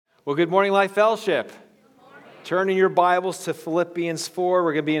Well, good morning, Life Fellowship. Turning your Bibles to Philippians 4.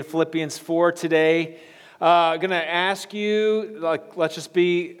 We're going to be in Philippians 4 today. I'm going to ask you, we're going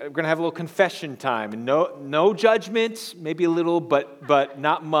to have a little confession time. And no judgment, maybe a little, but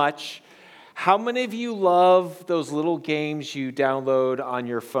not much. How many of you love those little games you download on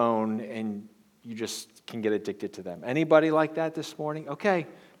your phone and you just can get addicted to them? Anybody like that this morning? Okay,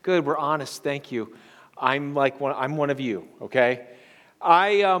 good. We're honest. Thank you. I'm one of you, okay?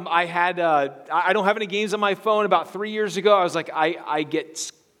 I don't have any games on my phone. About 3 years ago, I was like, I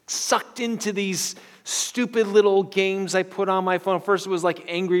get sucked into these stupid little games I put on my phone. First, it was like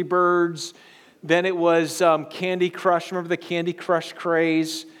Angry Birds. Then it was Candy Crush. Remember the Candy Crush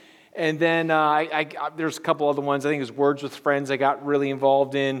craze? And then there's a couple other ones. I think it was Words with Friends I got really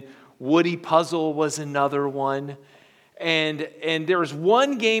involved in. Woody Puzzle was another one. And there was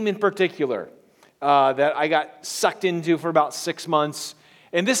one game in particular that I got sucked into for about 6 months.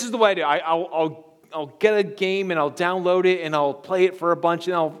 And this is the way I do. I'll get a game and I'll download it and I'll play it for a bunch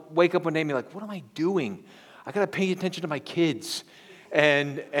and I'll wake up one day and be like, what am I doing? I got to pay attention to my kids.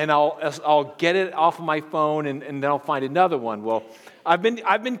 And I'll get it off of my phone and then I'll find another one. Well, I've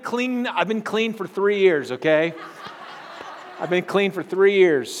been clean for 3 years, okay? I've been clean for 3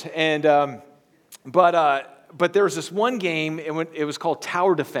 years. And but there was this one game, it was called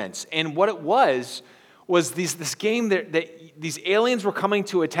Tower Defense. And what it was this game that these aliens were coming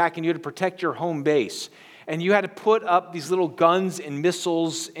to attack and you had to protect your home base. And you had to put up these little guns and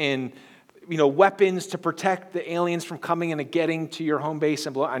missiles and weapons to protect the aliens from coming and getting to your home base.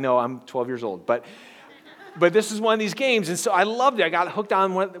 And I know I'm 12 years old, but this is one of these games. And so I loved it. I got hooked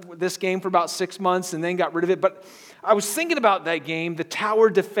on this game for about 6 months and then got rid of it. But I was thinking about that game, the Tower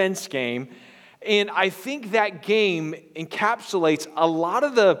Defense game. And I think that game encapsulates a lot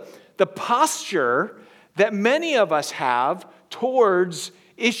of the posture that many of us have towards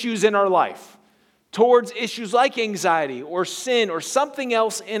issues in our life, towards issues like anxiety or sin or something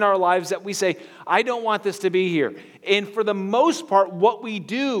else in our lives that we say, I don't want this to be here. And for the most part, what we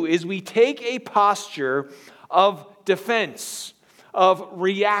do is we take a posture of defense, of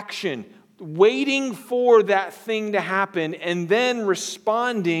reaction, waiting for that thing to happen and then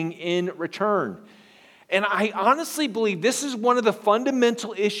responding in return. And I honestly believe this is one of the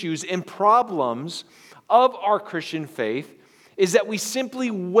fundamental issues and problems of our Christian faith is that we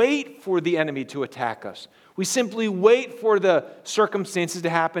simply wait for the enemy to attack us. We simply wait for the circumstances to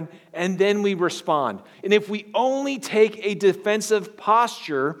happen and then we respond. And if we only take a defensive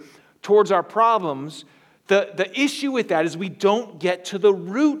posture towards our problems, the issue with that is we don't get to the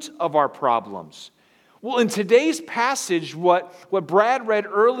root of our problems. Well, in today's passage, what Brad read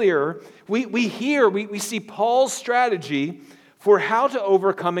earlier, we see Paul's strategy for how to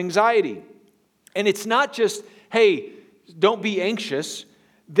overcome anxiety. And it's not just, hey, don't be anxious.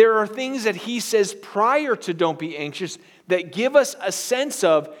 There are things that he says prior to don't be anxious that give us a sense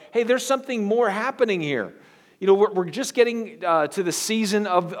of, hey, there's something more happening here. We're just getting to the season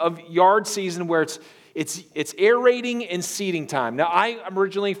of yard season where it's aerating and seeding time. Now, I'm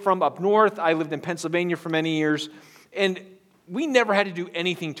originally from up north. I lived in Pennsylvania for many years, and we never had to do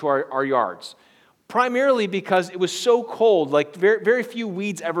anything to our yards, primarily because it was so cold. Like, very, very few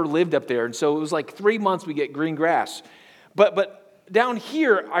weeds ever lived up there, and so it was like 3 months we get green grass. But down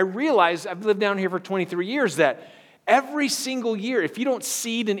here, I realized, I've lived down here for 23 years, that every single year, if you don't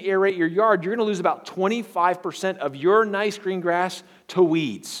seed and aerate your yard, you're going to lose about 25% of your nice green grass to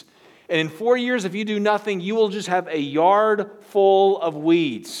weeds. And in 4 years, if you do nothing, you will just have a yard full of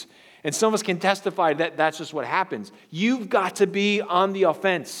weeds. And some of us can testify that that's just what happens. You've got to be on the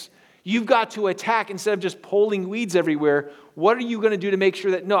offense. You've got to attack instead of just pulling weeds everywhere. What are you going to do to make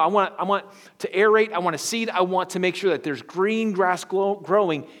sure that, no, I want to aerate, I want to seed, I want to make sure that there's green grass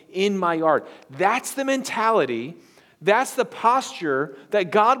growing in my yard. That's the mentality, that's the posture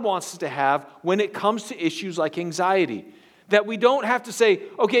that God wants us to have when it comes to issues like anxiety. That we don't have to say,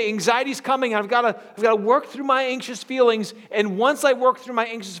 okay, anxiety's coming, I've got to work through my anxious feelings, and once I work through my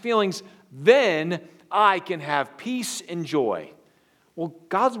anxious feelings, then I can have peace and joy. Well,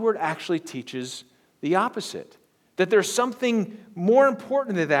 God's word actually teaches the opposite. That there's something more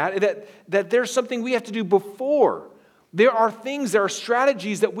important than that there's something we have to do before. There are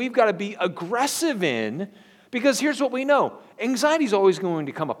strategies that we've got to be aggressive in, because here's what we know. Anxiety is always going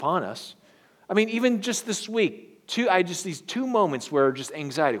to come upon us. I mean, even just this week, these 2 moments where just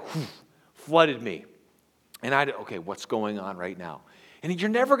anxiety flooded me. And okay, what's going on right now? And you're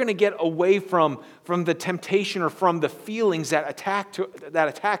never going to get away from the temptation or from the feelings that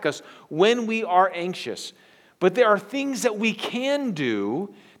attack us when we are anxious. But there are things that we can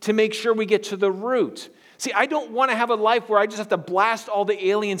do to make sure we get to the root. See, I don't want to have a life where I just have to blast all the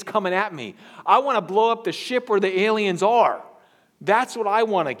aliens coming at me. I want to blow up the ship where the aliens are. That's what I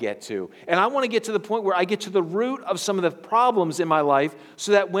want to get to. And I want to get to the point where I get to the root of some of the problems in my life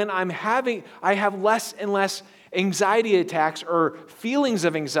so that when I have less and less anxiety attacks or feelings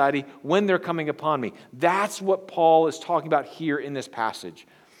of anxiety when they're coming upon me. That's what Paul is talking about here in this passage.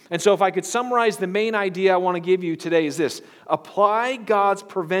 And so if I could summarize the main idea I want to give you today is this: apply God's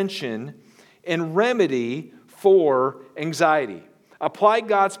prevention and remedy for anxiety. Apply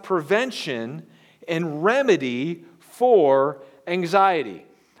God's prevention and remedy for anxiety.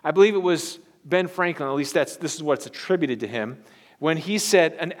 I believe it was Ben Franklin, at least this is what's attributed to him, when he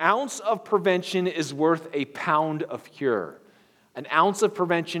said, an ounce of prevention is worth a pound of cure. An ounce of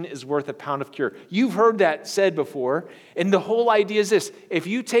prevention is worth a pound of cure. You've heard that said before, and the whole idea is this: if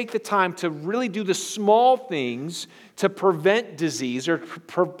you take the time to really do the small things to prevent disease or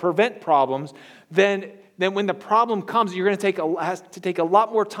prevent problems, then when the problem comes, you're going to take a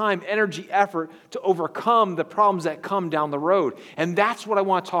lot more time, energy, effort to overcome the problems that come down the road. And that's what I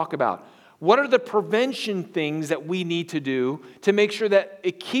want to talk about. What are the prevention things that we need to do to make sure that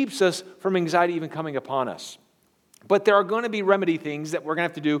it keeps us from anxiety even coming upon us? But there are going to be remedy things that we're going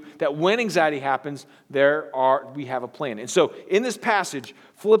to have to do that when anxiety happens, we have a plan. And so in this passage,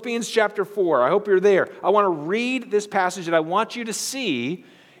 Philippians chapter 4, I hope you're there. I want to read this passage and I want you to see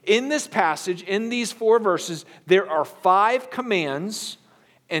in this passage, in these 4 verses, there are 5 commands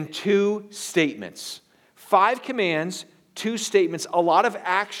and 2 statements. 5 commands, 2 statements, a lot of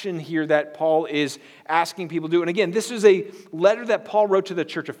action here that Paul is asking people to do. And again, this is a letter that Paul wrote to the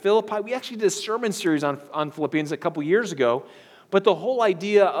church of Philippi. We actually did a sermon series on Philippians a couple years ago. But the whole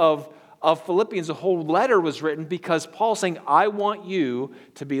idea of Philippians, the whole letter was written because Paul's saying, I want you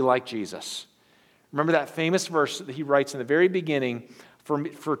to be like Jesus. Remember that famous verse that he writes in the very beginning, that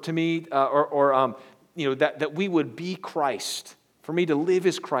we would be Christ. For me to live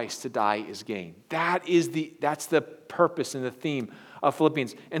is Christ, to die is gain. That's the purpose and the theme of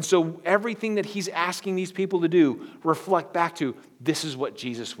Philippians. And so everything that he's asking these people to do reflect back to, this is what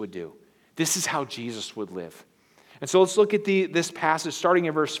Jesus would do. This is how Jesus would live. And so let's look at this passage starting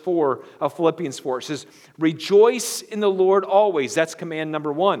in verse 4 of Philippians 4. It says, rejoice in the Lord always. That's command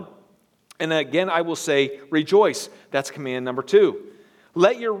number 1. And again, I will say, rejoice. That's command number 2.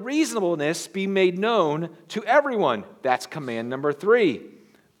 Let your reasonableness be made known to everyone. That's command number 3.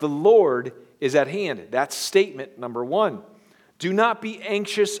 The Lord is at hand. That's statement number 1. Do not be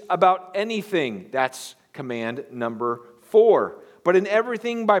anxious about anything. That's command number 4. But in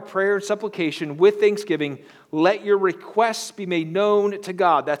everything by prayer and supplication with thanksgiving, let your requests be made known to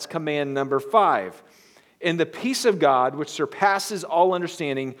God. That's command number 5. And the peace of God, which surpasses all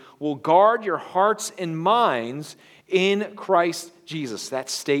understanding, will guard your hearts and minds in Christ Jesus.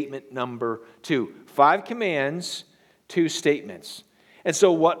 That's statement number 2. 5 commands, 2 statements. And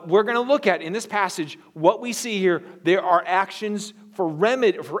so what we're going to look at in this passage, what we see here, there are actions for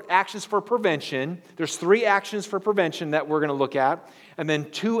actions for prevention. There's 3 actions for prevention that we're going to look at, and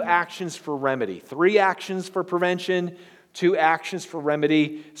then 2 actions for remedy. 3 actions for prevention, 2 actions for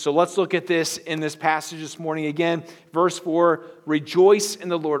remedy. So let's look at this in this passage this morning again. Verse 4, rejoice in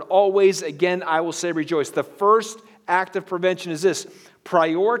the Lord always. Again, I will say rejoice. The first act of prevention is this: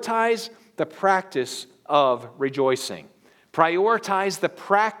 prioritize the practice of rejoicing. Prioritize the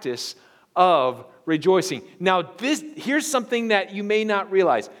practice of rejoicing. Now, here's something that you may not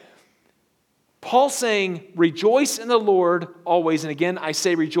realize. Paul's saying, rejoice in the Lord always. And again, I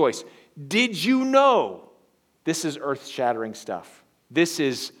say rejoice. Did you know? This is earth-shattering stuff. This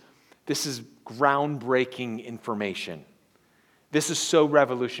is groundbreaking information. This is so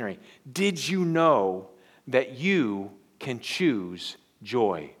revolutionary. Did you know that you can choose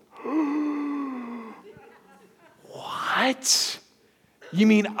joy? What? You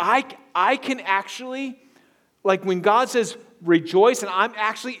mean I can actually, like when God says rejoice, and I'm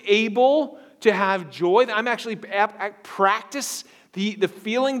actually able to have joy, that I'm actually practice the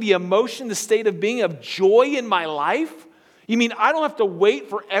feeling, the emotion, the state of being of joy in my life? You mean I don't have to wait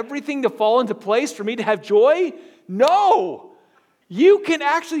for everything to fall into place for me to have joy? No. You can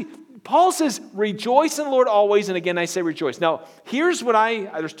actually, Paul says, rejoice in the Lord always, and again I say rejoice. Now, here's what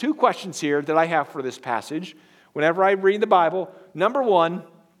there's 2 questions here that I have for this passage. Whenever I read the Bible, number 1,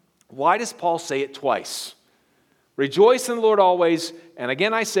 why does Paul say it twice? Rejoice in the Lord always, and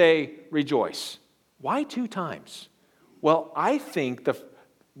again I say rejoice. Why 2 times? Well, I think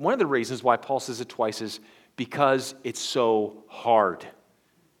one of the reasons why Paul says it twice is because it's so hard.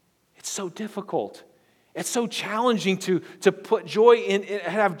 It's so difficult. It's so challenging to put joy in,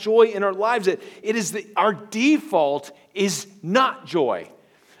 have joy in our lives. Our default is not joy.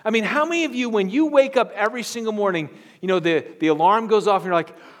 I mean, how many of you, when you wake up every single morning, the alarm goes off and you're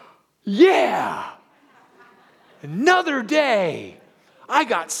like, yeah, another day. I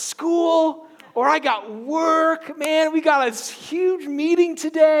got school or I got work. Man, we got a huge meeting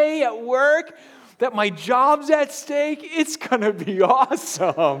today at work that my job's at stake. It's going to be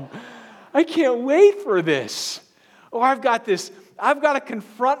awesome. I can't wait for this. Or I've got to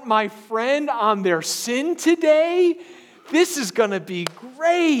confront my friend on their sin today. This is going to be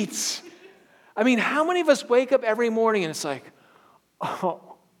great. I mean, how many of us wake up every morning and it's like,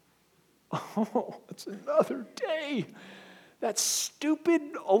 oh, it's another day. That stupid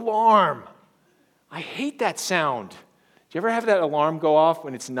alarm. I hate that sound. Do you ever have that alarm go off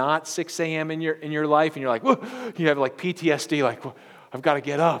when it's not 6 a.m. in your life and you're like, whoa, you have like PTSD, like, I've got to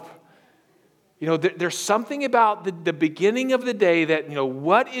get up. There's something about the beginning of the day that,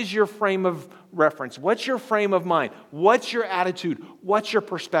 what is your frame of reference? What's your frame of mind? What's your attitude? What's your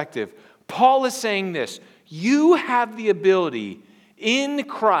perspective? Paul is saying this. You have the ability in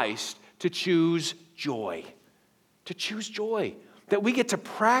Christ to choose joy. To choose joy. That we get to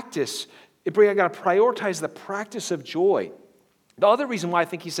practice. I got to prioritize the practice of joy. The other reason why I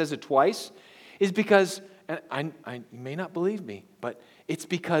think he says it twice is because, and you may not believe me, but it's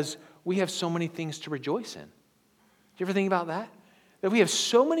because we have so many things to rejoice in. Do you ever think about that? That we have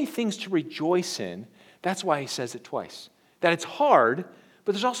so many things to rejoice in. That's why he says it twice. That it's hard,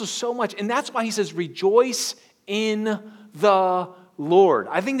 but there's also so much. And that's why he says rejoice in the Lord.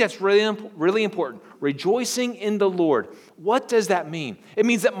 I think that's really important. Rejoicing in the Lord. What does that mean? It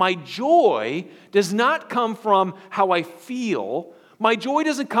means that my joy does not come from how I feel. My joy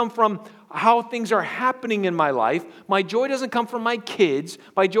doesn't come from how things are happening in my life. My joy doesn't come from my kids.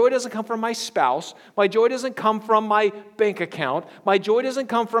 My joy doesn't come from my spouse. My joy doesn't come from my bank account. My joy doesn't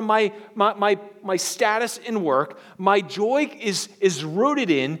come from my status in work. My joy is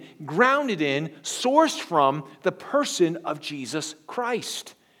rooted in, grounded in, sourced from the person of Jesus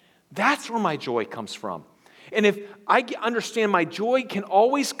Christ. That's where my joy comes from. And if I understand my joy can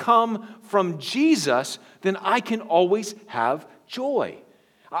always come from Jesus, then I can always have joy.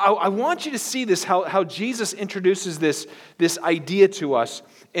 I want you to see this, how Jesus introduces this idea to us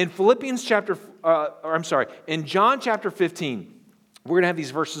in in John chapter 15. We're going to have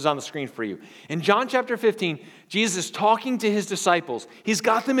these verses on the screen for you. In John chapter 15, Jesus is talking to his disciples. He's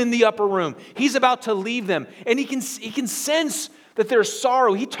got them in the upper room. He's about to leave them, and he can sense that there's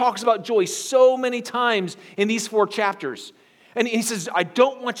sorrow. He talks about joy so many times in these 4 chapters. And he says, I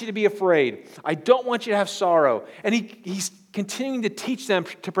don't want you to be afraid. I don't want you to have sorrow. And he's continuing to teach them,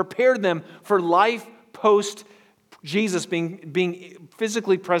 to prepare them for life post Jesus being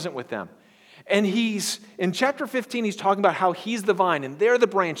physically present with them. And in chapter 15, he's talking about how he's the vine and they're the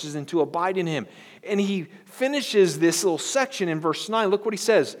branches and to abide in him. And he finishes this little section in verse 9. Look what he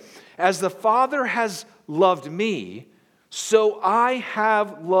says. As the Father has loved me, so I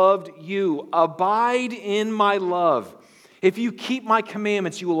have loved you. Abide in my love. If you keep my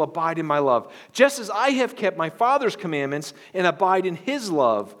commandments, you will abide in my love. Just as I have kept my Father's commandments and abide in his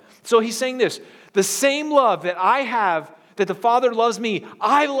love. So he's saying this, the same love that I have, that the Father loves me,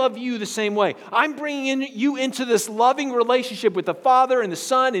 I love you the same way. I'm bringing you into this loving relationship with the Father and the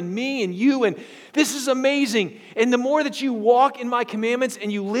Son and me and you. And this is amazing. And the more that you walk in my commandments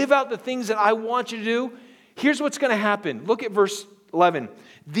and you live out the things that I want you to do, here's what's going to happen. Look at verse 11.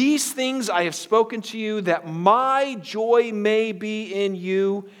 These things I have spoken to you, that my joy may be in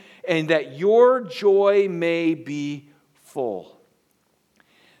you, and that your joy may be full.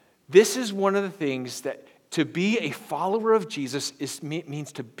 This is one of the things that to be a follower of Jesus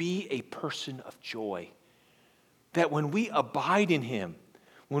means to be a person of joy. That when we abide in him,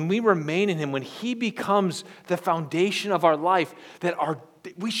 when we remain in him, when he becomes the foundation of our life,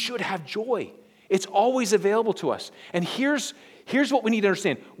 we should have joy. It's always available to us. And here's what we need to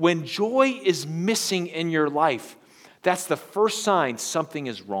understand. When joy is missing in your life, that's the first sign something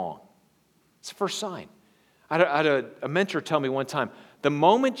is wrong. It's the first sign. I had a mentor tell me one time, the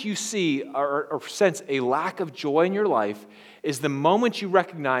moment you see or sense a lack of joy in your life is the moment you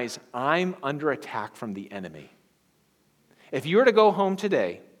recognize, I'm under attack from the enemy. If you were to go home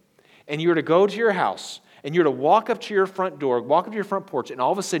today and you were to go to your house and you were to walk up to your front door, walk up to your front porch, and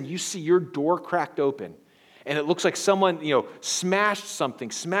all of a sudden you see your door cracked open, and it looks like someone, smashed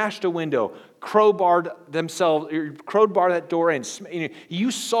something, smashed a window, crowbarred that door in.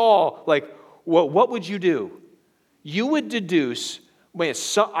 You saw, what would you do? You would deduce,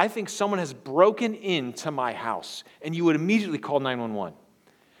 I think someone has broken into my house, and you would immediately call 911.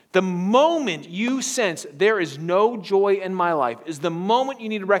 The moment you sense there is no joy in my life is the moment you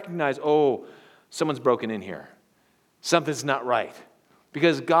need to recognize, someone's broken in here. Something's not right.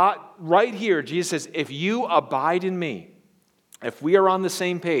 Because God, right here, Jesus says, if you abide in me, if we are on the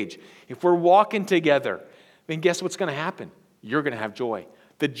same page, if we're walking together, then guess what's going to happen? You're going to have joy.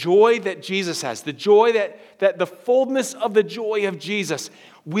 The joy that Jesus has, the joy that the fullness of the joy of Jesus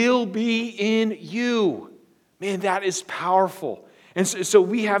will be in you. Man, that is powerful. And so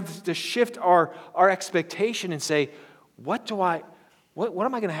we have to shift our expectation and say, what am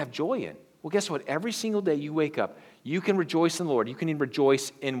I going to have joy in? Well, guess what? Every single day you wake up, you can rejoice in the Lord. You can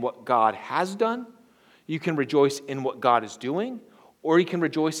rejoice in what God has done. You can rejoice in what God is doing, or you can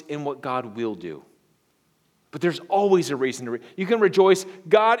rejoice in what God will do. But there's always a reason to you can rejoice.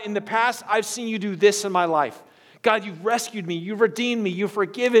 God, in the past, I've seen you do this in my life. God, you've rescued me. You've redeemed me. You've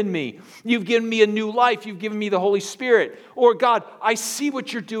forgiven me. You've given me a new life. You've given me the Holy Spirit. Or God, I see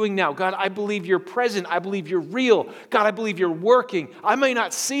what you're doing now. God, I believe you're present. I believe you're real. God, I believe you're working. I may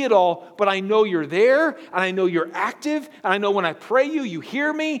not see it all, but I know you're there, and I know you're active, and I know when I pray you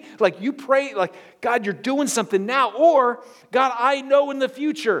hear me. Like you pray, like, God, you're doing something now. Or, God, I know in the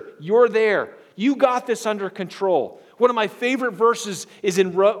future you're there. You got this under control. One of my favorite verses is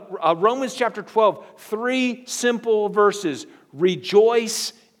in Romans chapter 12. 3 simple verses.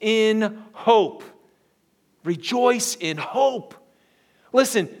 Rejoice in hope. Rejoice in hope.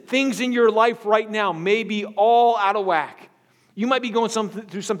 Listen, things in your life right now may be all out of whack. You might be going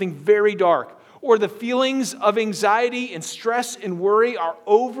through something very dark. Or the feelings of anxiety and stress and worry are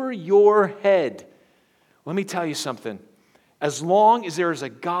over your head. Let me tell you something. As long as there is a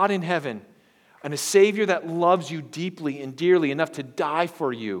God in heaven and a Savior that loves you deeply and dearly enough to die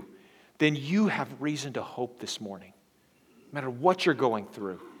for you, then you have reason to hope this morning, no matter what you're going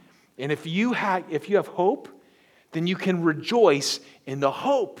through. And if you have hope, then you can rejoice in the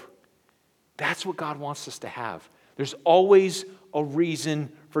hope. That's what God wants us to have. There's always a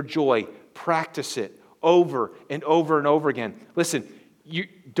reason for joy. Practice it over and over and over again. Listen, you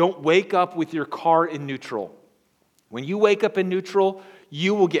don't wake up with your car in neutral. When you wake up in neutral,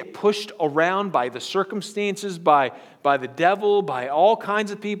 you will get pushed around by the circumstances, by the devil, by all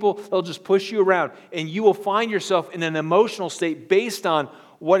kinds of people. They'll just push you around. And you will find yourself in an emotional state based on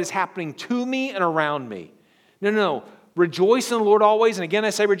what is happening to me and around me. No. Rejoice in the Lord always. And again, I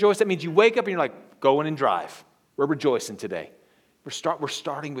say rejoice. That means you wake up and you're like, go in and drive. We're rejoicing today. We're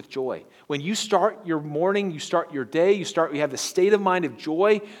starting with joy. When you start your morning, you start your day, you have the state of mind of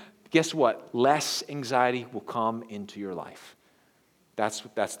joy, guess what? Less anxiety will come into your life.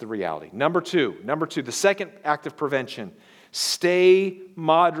 That's the reality. Number two, the second act of prevention. Stay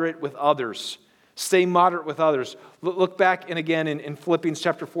moderate with others. Stay moderate with others. Look back and again in Philippians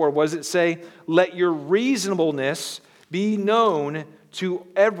chapter 4. What does it say? Let your reasonableness be known to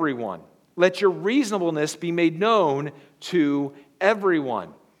everyone. Let your reasonableness be made known to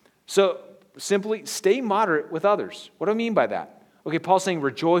everyone. So simply stay moderate with others. What do I mean by that? Okay, Paul's saying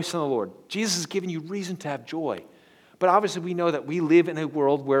rejoice in the Lord. Jesus has given you reason to have joy. But obviously we know that we live in a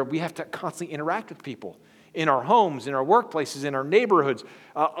world where we have to constantly interact with people. In our homes, in our workplaces, in our neighborhoods,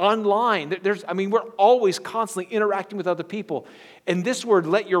 online. We're always constantly interacting with other people. And this word,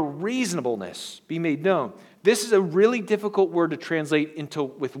 let your reasonableness be made known. This is a really difficult word to translate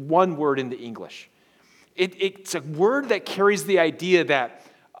with one word into English. It's a word that carries the idea that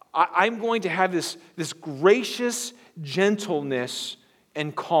I'm going to have this gracious gentleness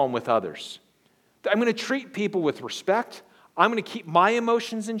and calm with others. I'm going to treat people with respect. I'm going to keep my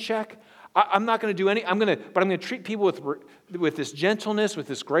emotions in check. I'm not going to do but I'm going to treat people with this gentleness, with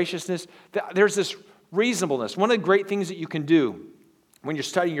this graciousness. There's this reasonableness. One of the great things that you can do when you're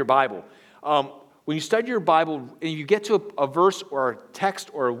studying your Bible, when you study your Bible and you get to a verse or a text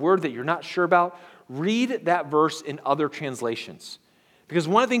or a word that you're not sure about, read that verse in other translations. Because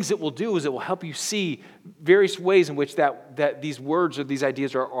one of the things it will do is it will help you see various ways in which that these words or these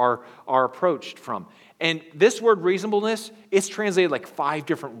ideas are approached from. And this word reasonableness, it's translated like 5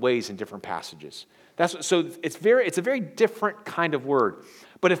 different ways in different passages. It's a very different kind of word.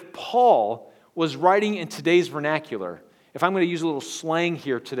 But if Paul was writing in today's vernacular, if I'm going to use a little slang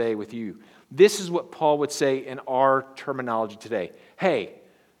here today with you, this is what Paul would say in our terminology today. Hey,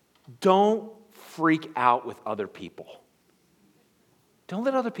 don't freak out with other people. Don't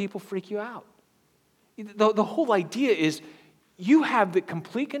let other people freak you out. The whole idea is you have the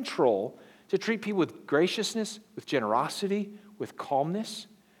complete control to treat people with graciousness, with generosity, with calmness.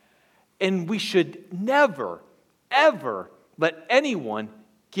 And we should never, ever let anyone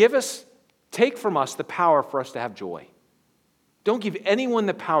take from us the power for us to have joy. Don't give anyone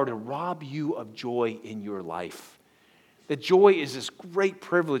the power to rob you of joy in your life. That joy is this great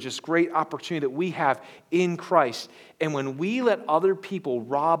privilege, this great opportunity that we have in Christ. And when we let other people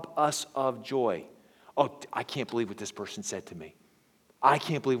rob us of joy, oh, I can't believe what this person said to me. I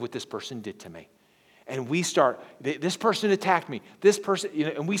can't believe what this person did to me. And we start, this person attacked me, this person,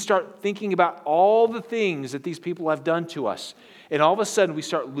 and we start thinking about all the things that these people have done to us. And all of a sudden, we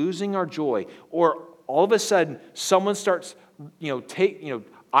start losing our joy. Or all of a sudden, someone starts,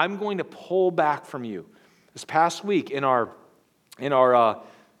 I'm going to pull back from you. This past week in our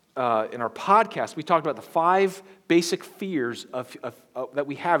podcast, we talked about the 5 basic fears that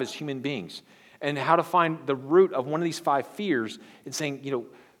we have as human beings, and how to find the root of one of these 5 fears, and saying,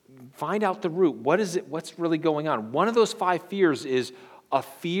 find out the root. What is it? What's really going on? One of those 5 fears is a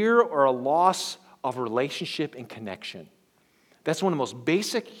fear or a loss of relationship and connection. That's one of the most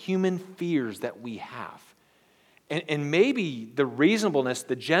basic human fears that we have. And maybe the reasonableness,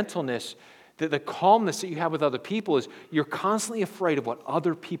 the gentleness, the calmness that you have with other people is you're constantly afraid of what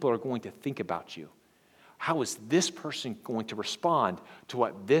other people are going to think about you. How is this person going to respond to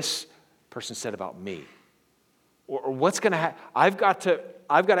what this person said about me? Or what's going to happen? I've got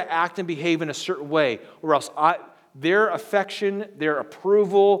to act and behave in a certain way, or else their affection, their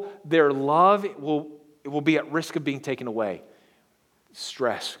approval, their love will be at risk of being taken away.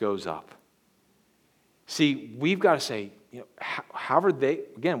 Stress goes up. See, we've got to say, however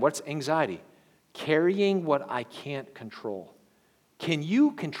what's anxiety? Carrying what I can't control. Can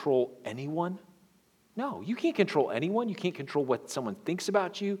you control anyone? No, you can't control anyone. You can't control what someone thinks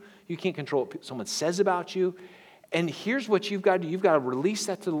about you. You can't control what someone says about you. And here's what you've got to do. You've got to release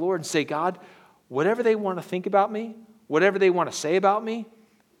that to the Lord and say, God, whatever they want to think about me, whatever they want to say about me,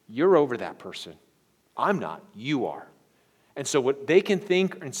 you're over that person. I'm not. You are. And so what they can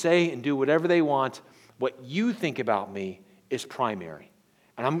think and say and do whatever they want, what you think about me is primary.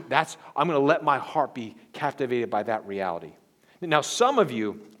 And I'm going to let my heart be captivated by that reality. Now, some of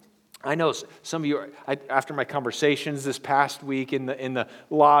you, I know some of you, after my conversations this past week in the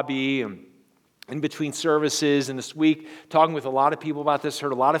lobby and in between services and this week, talking with a lot of people about this,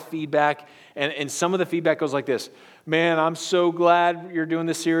 heard a lot of feedback, and some of the feedback goes like this: man, I'm so glad you're doing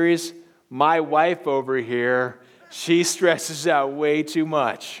this series. My wife over here, she stresses out way too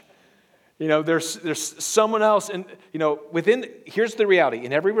much. There's someone else, and here's the reality.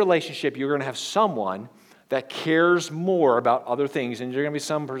 In every relationship, you're going to have someone that cares more about other things, and you're going to be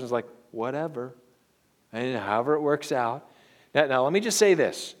some person's like, whatever, and however it works out. Now, let me just say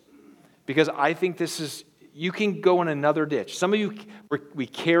this, because I think you can go in another ditch. Some of you, we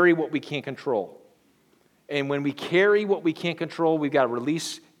carry what we can't control. And when we carry what we can't control, we've got to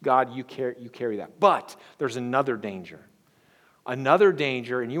release God, you carry that. But there's another danger. Another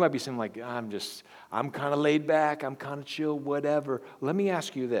danger, and you might be saying like, I'm kind of laid back, I'm kind of chill, whatever. Let me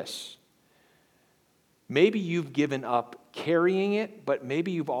ask you this. Maybe you've given up carrying it, but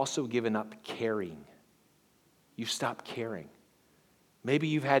maybe you've also given up caring. You've stopped caring. Maybe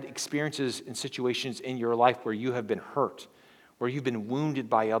you've had experiences and situations in your life where you have been hurt, where you've been wounded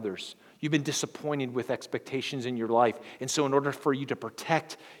by others. You've been disappointed with expectations in your life. And so in order for you to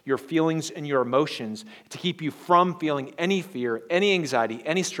protect your feelings and your emotions, to keep you from feeling any fear, any anxiety,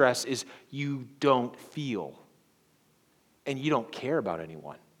 any stress, is you don't feel. And you don't care about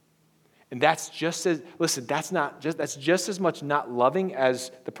anyone. And that's just as much not loving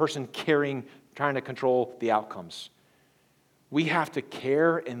as the person trying to control the outcomes. We have to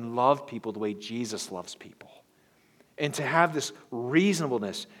care and love people the way Jesus loves people. And to have this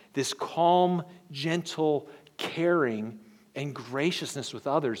reasonableness, this calm, gentle, caring, and graciousness with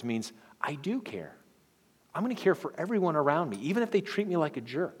others means I do care. I'm going to care for everyone around me, even if they treat me like a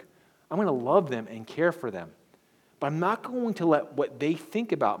jerk. I'm going to love them and care for them. But I'm not going to let what they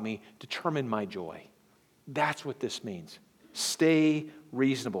think about me determine my joy. That's what this means. Stay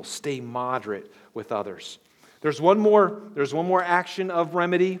reasonable. Stay moderate with others. There's one more action of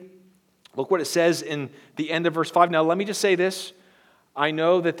remedy. Look what it says in the end of verse 5. Now, let me just say this. I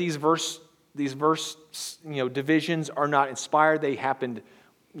know that these verse divisions are not inspired. They happened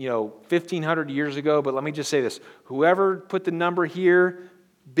 1,500 years ago. But let me just say this. Whoever put the number here,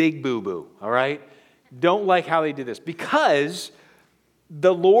 big boo-boo, all right? Don't like how they did this. Because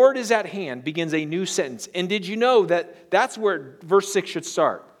the Lord is at hand begins a new sentence. And did you know that that's where verse 6 should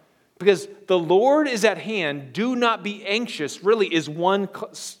start? Because the Lord is at hand, do not be anxious, really is one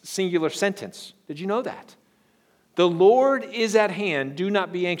singular sentence. Did you know that? The Lord is at hand, do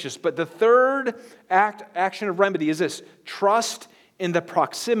not be anxious. But the third action of remedy is this: trust in the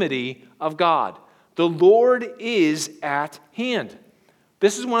proximity of God. The Lord is at hand.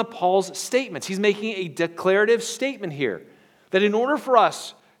 This is one of Paul's statements. He's making a declarative statement here that in order for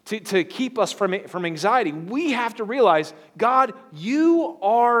us to keep us from anxiety, we have to realize, God, you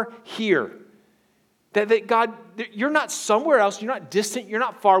are here. That God, you're not somewhere else, you're not distant, you're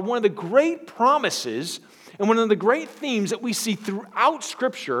not far. One of the great promises And one of the great themes that we see throughout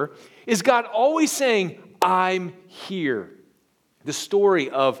Scripture is God always saying, I'm here. The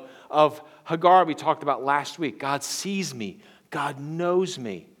story of Hagar we talked about last week. God sees me. God knows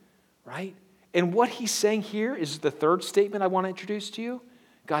me, right? And what he's saying here is the third statement I want to introduce to you.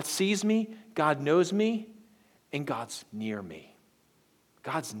 God sees me, God knows me, and God's near me.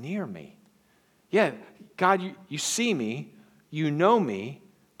 God's near me. Yeah, God, you see me, you know me,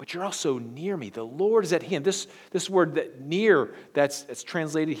 but you're also near me. The Lord is at hand. This word that near that's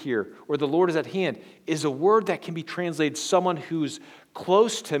translated here, or the Lord is at hand, is a word that can be translated someone who's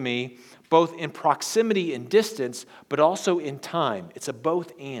close to me, both in proximity and distance, but also in time. It's a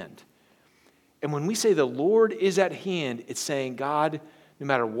both and. And when we say the Lord is at hand, it's saying, God, no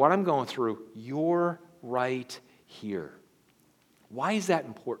matter what I'm going through, you're right here. Why is that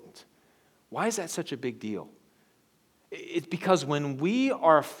important? Why is that such a big deal? It's because when we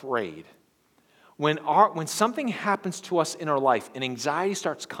are afraid, when something happens to us in our life and anxiety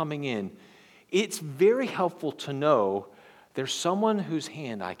starts coming in, it's very helpful to know there's someone whose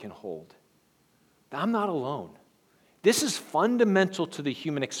hand I can hold. I'm not alone. This is fundamental to the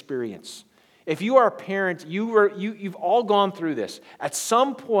human experience. If you are a parent, you've all gone through this. At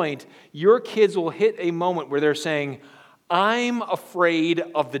some point, your kids will hit a moment where they're saying, I'm afraid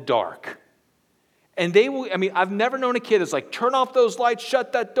of the dark. And they will, I've never known a kid that's like, turn off those lights,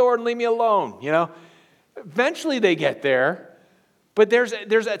 shut that door, and leave me alone, Eventually they get there. But there's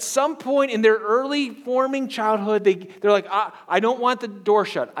at some point in their early forming childhood, they're like, I don't want the door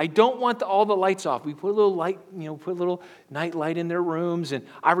shut. I don't want all the lights off. We put a little light, put a little night light in their rooms. And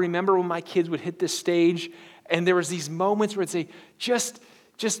I remember when my kids would hit this stage, and there was these moments where it'd say,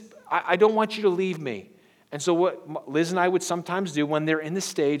 I don't want you to leave me. And so what Liz and I would sometimes do when they're in the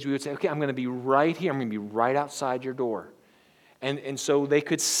stage, we would say, okay, I'm going to be right here. I'm going to be right outside your door. And so they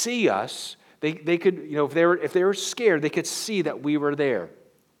could see us. They could, if they were scared, they could see that we were there.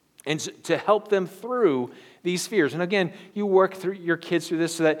 And to help them through these fears. And again, you work through your kids through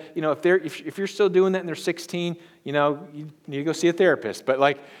this so that, if you're still doing that and they're 16, you need to go see a therapist. But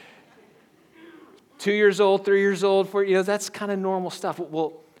like 2 years old, 3 years old, that's kind of normal stuff.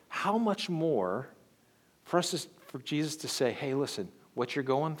 Well, how much more for Jesus to say, hey, listen, what you're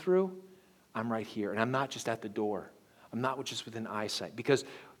going through, I'm right here. And I'm not just at the door. I'm not just within eyesight. Because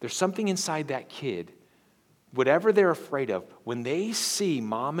there's something inside that kid, whatever they're afraid of, when they see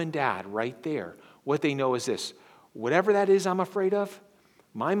mom and dad right there, what they know is this: whatever that is I'm afraid of,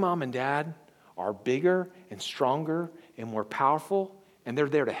 my mom and dad are bigger and stronger and more powerful, and they're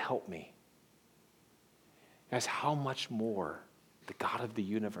there to help me. Guys, how much more the God of the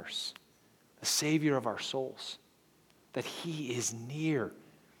universe, the Savior of our souls, that He is near.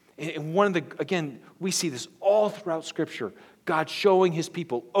 And again, we see this all throughout Scripture. God showing His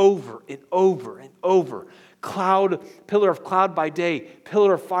people over and over and over. Pillar of cloud by day,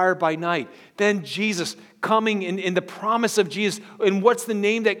 pillar of fire by night. Then Jesus coming in the promise of Jesus. And what's the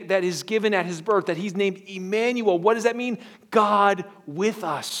name that is given at His birth? That He's named Emmanuel. What does that mean? God with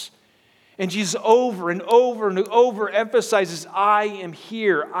us. And Jesus over and over and over emphasizes, I am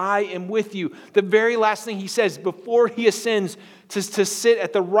here. I am with you. The very last thing He says before He ascends to sit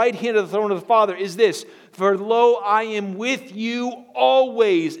at the right hand of the throne of the Father is this: for lo, I am with you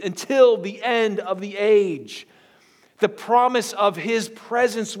always until the end of the age. The promise of His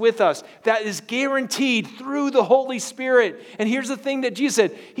presence with us that is guaranteed through the Holy Spirit. And here's the thing that Jesus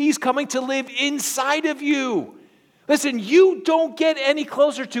said: He's coming to live inside of you. Listen, you don't get any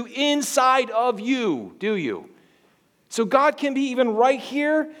closer to inside of you, do you? So God can be even right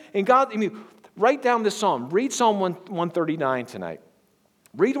here. And write down this psalm. Read Psalm 139 tonight.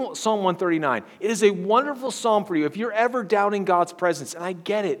 Read Psalm 139. It is a wonderful psalm for you if you're ever doubting God's presence. And I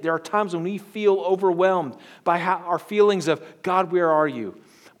get it. There are times when we feel overwhelmed by our feelings of, God, where are you?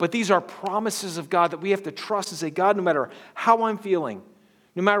 But these are promises of God that we have to trust and say, God, no matter how I'm feeling,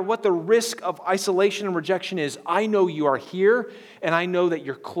 no matter what the risk of isolation and rejection is, I know you are here, and I know that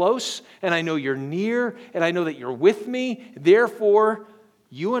you're close, and I know you're near, and I know that you're with me. Therefore,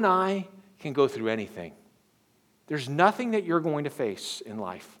 you and I can go through anything. There's nothing that you're going to face in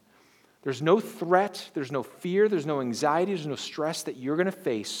life. There's no threat, there's no fear, there's no anxiety, there's no stress that you're going to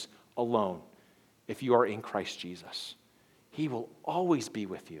face alone if you are in Christ Jesus. He will always be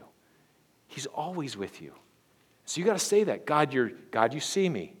with you. He's always with you. So you got to say that. God, you see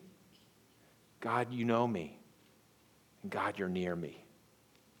me. God, you know me. And God, you're near me.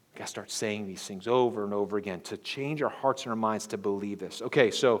 You got to start saying these things over and over again to change our hearts and our minds to believe this.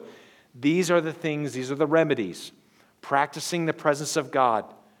 Okay, so these are the things, these are the remedies. Practicing the presence of God,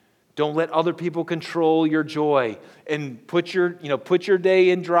 Don't let other people control your joy. And put your day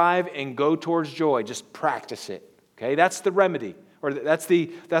in drive and go towards joy. Just practice it. Okay, that's the remedy, or that's the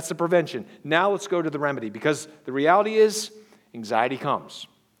prevention. Now let's go to the remedy, because the reality is anxiety comes.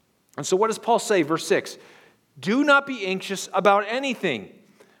 And so what does Paul say? Verse 6, do not be anxious about anything,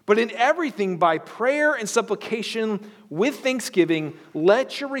 but in everything by prayer and supplication with thanksgiving,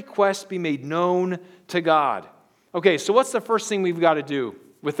 let your requests be made known to God. Okay, so what's the first thing we've got to do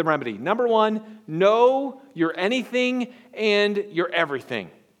with the remedy? Number one, know you're anything and you're everything.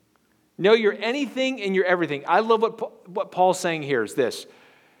 Know you're anything and you're everything. I love what Paul's saying here is this.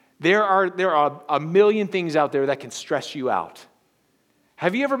 There are a million things out there that can stress you out.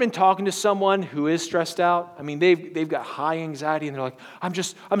 Have you ever been talking to someone who is stressed out? I mean, they've got high anxiety and they're like,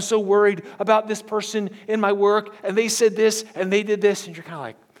 I'm so worried about this person in my work, and they said this and they did this, and you're kind of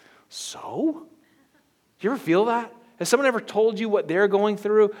like, so? You ever feel that? Has someone ever told you what they're going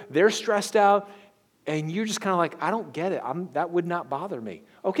through? They're stressed out, and you're just kind of like, I don't get it. That would not bother me.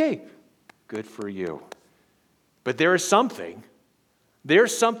 Okay, good for you. But there's something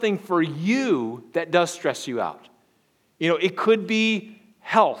for you that does stress you out. It could be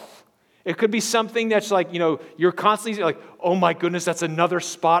health. It could be something that's like, you're constantly like, oh my goodness, that's another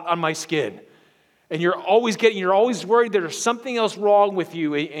spot on my skin. And you're always worried that there's something else wrong with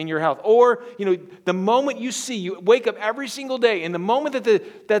you in your health. Or, the moment you wake up every single day, and the moment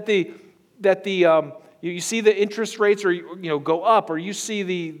that you see the interest rates go up, or you see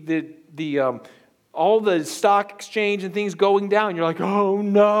all the stock exchange and things going down, you're like, oh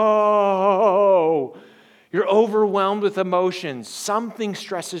no. You're overwhelmed with emotions. Something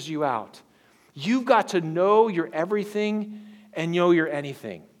stresses you out. You've got to know you're everything and know you're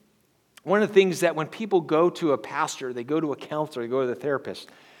anything. One of the things that when people go to a pastor, they go to a counselor, they go to the therapist,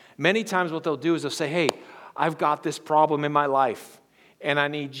 many times what they'll do is they'll say, hey, I've got this problem in my life, and I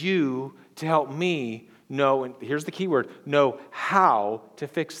need you to help me know, and here's the key word, know how to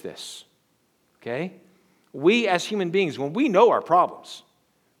fix this. Okay? We as human beings, when we know our problems,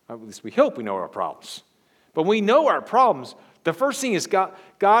 at least we hope we know our problems, but when we know our problems, the first thing is God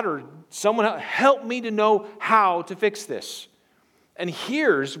or someone help me to know how to fix this. And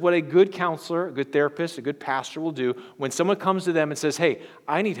here's what a good counselor, a good therapist, a good pastor will do when someone comes to them and says, hey,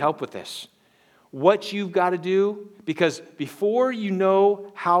 I need help with this. What you've got to do, because before you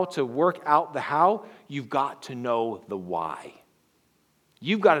know how to work out the how, you've got to know the why.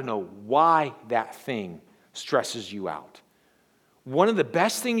 You've got to know why that thing stresses you out. One of the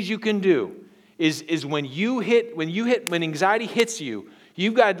best things you can do is when anxiety hits you,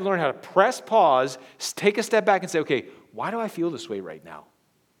 you've got to learn how to press pause, take a step back and say, okay, why do I feel this way right now?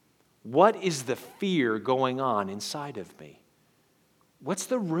 What is the fear going on inside of me? What's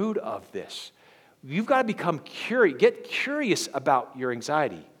the root of this? You've got to become curious. Get curious about your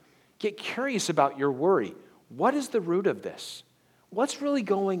anxiety. Get curious about your worry. What is the root of this? What's really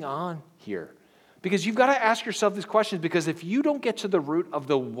going on here? Because you've got to ask yourself these questions, because if you don't get to the root of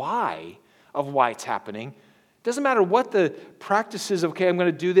the why of why it's happening, it doesn't matter what the practice is, okay, I'm going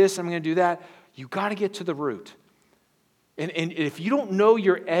to do this, I'm going to do that. You've got to get to the root. And if you don't know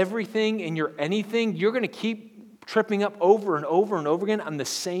you're everything and you're anything, you're going to keep tripping up over and over and over again on the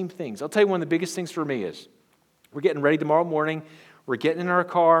same things. I'll tell you one of the biggest things for me is we're getting ready tomorrow morning, we're getting in our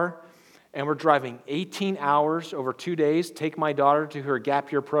car, and we're driving 18 hours over 2 days, take my daughter to her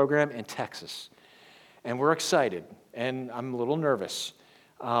gap year program in Texas. And we're excited, and I'm a little nervous.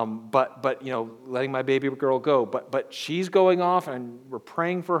 But letting my baby girl go. But she's going off, and we're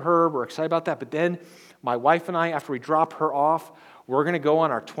praying for her. We're excited about that. But then my wife and I, after we drop her off, we're going to go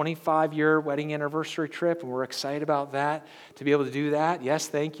on our 25-year wedding anniversary trip, and we're excited about that, to be able to do that. Yes,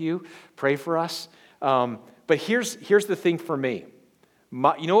 thank you. Pray for us. But here's the thing for me.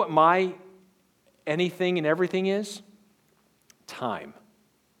 You know what my anything and everything is? Time.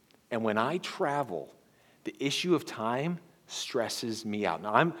 And when I travel, the issue of time stresses me out.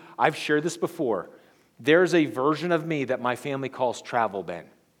 Now, I've shared this before. There's a version of me that my family calls Travel Ben.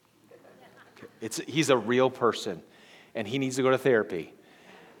 He's a real person, and he needs to go to therapy.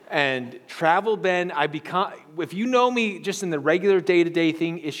 And Travel Ben, if you know me just in the regular day-to-day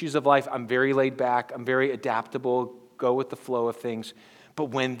issues of life, I'm very laid back, I'm very adaptable, go with the flow of things. But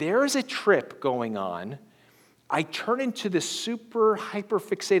when there is a trip going on, I turn into this super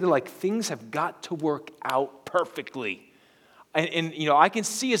hyper-fixated, like things have got to work out perfectly. And I can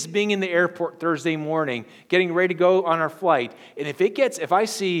see us being in the airport Thursday morning, getting ready to go on our flight. And if I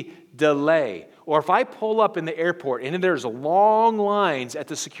see delay, or if I pull up in the airport and there's long lines at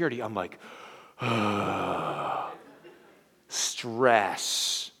the security, I'm like,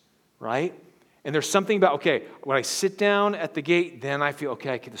 stress, right? And there's something about, okay, when I sit down at the gate, then I feel,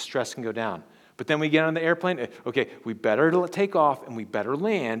 okay, the stress can go down. But then we get on the airplane, okay, we better take off and we better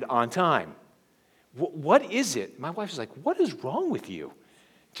land on time. What is it? My wife is like, what is wrong with you?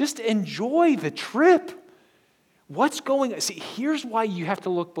 Just enjoy the trip. What's going on? See, here's why you have to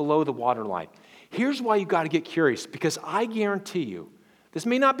look below the waterline. Here's why you got to get curious, because I guarantee you, this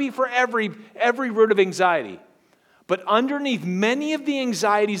may not be for every root of anxiety, but underneath many of the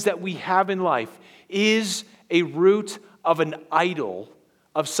anxieties that we have in life is a root of an idol,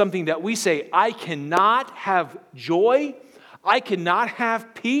 of something that we say, I cannot have joy, I cannot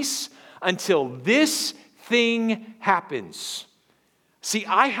have peace until this thing happens. See,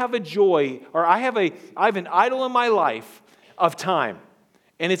 I have a joy, or I have an idol in my life of time.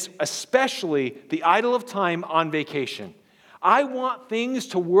 And it's especially the idol of time on vacation. I want things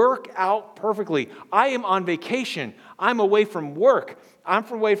to work out perfectly. I am on vacation. I'm away from work. I'm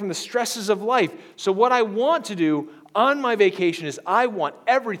away from the stresses of life. So what I want to do on my vacation is I want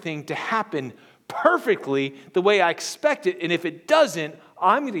everything to happen perfectly the way I expect it. And if it doesn't,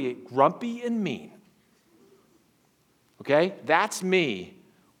 I'm going to get grumpy and mean. Okay? That's me.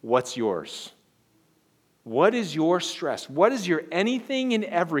 What's yours? What is your stress? What is your anything and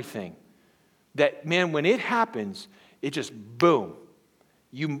everything that, man, when it happens, it just boom.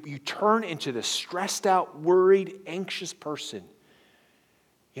 You turn into this stressed out, worried, anxious person.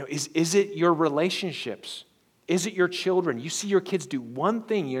 You know, is it your relationships? Is it your children? You see your kids do one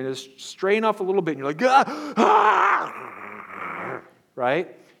thing, you just strain off a little bit, and you're like,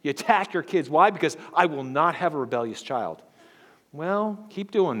 right? You attack your kids. Why? Because I will not have a rebellious child. Well, keep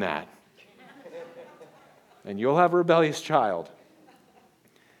doing that. And you'll have a rebellious child.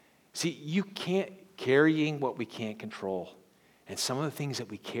 See, you can't carrying what we can't control. And some of the things that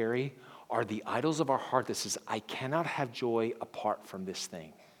we carry are the idols of our heart that says, I cannot have joy apart from this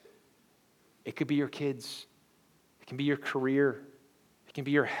thing. It could be your kids. It can be your career. It can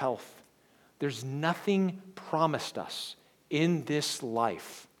be your health. There's nothing promised us in this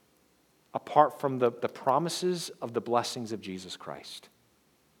life apart from the promises of the blessings of Jesus Christ.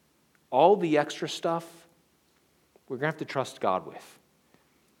 All the extra stuff, we're going to have to trust God with.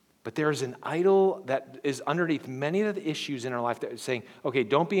 But there's an idol that is underneath many of the issues in our life that is saying, okay,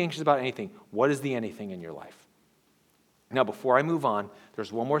 don't be anxious about anything. What is the anything in your life? Now, before I move on,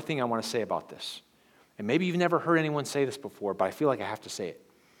 there's one more thing I want to say about this. And maybe you've never heard anyone say this before, but I feel like I have to say it.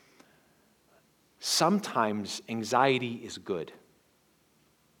 Sometimes anxiety is good.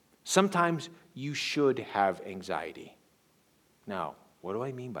 Sometimes you should have anxiety. Now, what do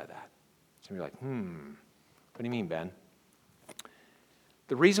I mean by that? Some of you are like, what do you mean, Ben?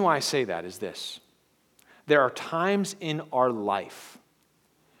 The reason why I say that is this. There are times in our life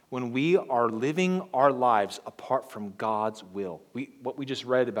when we are living our lives apart from God's will. What we just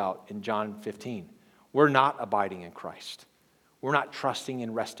read about in John 15. We're not abiding in Christ. We're not trusting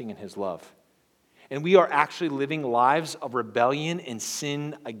and resting in His love. And we are actually living lives of rebellion and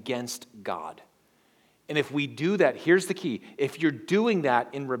sin against God. And if we do that, here's the key. If you're doing that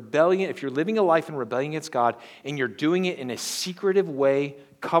in rebellion, if you're living a life in rebellion against God, and you're doing it in a secretive way,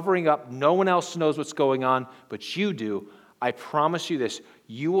 covering up, no one else knows what's going on, but you do, I promise you this,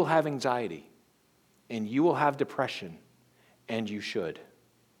 you will have anxiety, and you will have depression, and you should.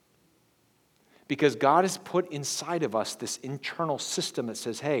 Because God has put inside of us this internal system that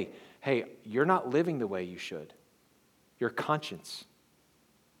says, hey, you're not living the way you should. Your conscience.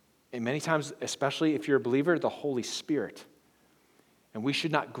 And many times, especially if you're a believer, the Holy Spirit. And we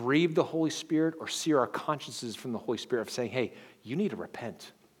should not grieve the Holy Spirit or sear our consciences from the Holy Spirit of saying, hey, you need to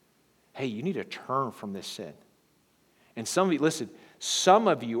repent. Hey, you need to turn from this sin. And some of you, listen, some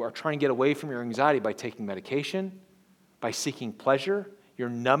of you are trying to get away from your anxiety by taking medication, by seeking pleasure. You're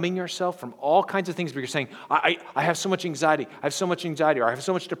numbing yourself from all kinds of things, but you're saying, I have so much anxiety, or I have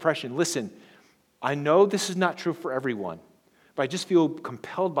so much depression. Listen, I know this is not true for everyone, but I just feel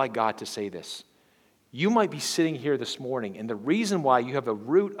compelled by God to say this. You might be sitting here this morning, and the reason why you have a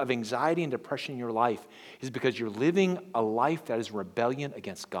root of anxiety and depression in your life is because you're living a life that is rebellion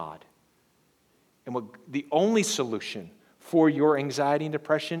against God. And the only solution for your anxiety and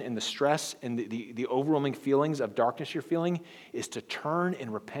depression and the stress and the overwhelming feelings of darkness you're feeling is to turn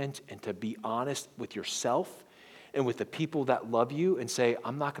and repent and to be honest with yourself and with the people that love you and say,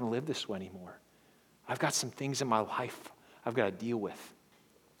 I'm not going to live this way anymore. I've got some things in my life I've got to deal with.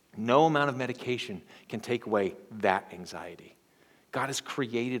 No amount of medication can take away that anxiety. God has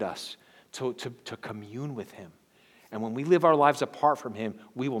created us to commune with Him. And when we live our lives apart from Him,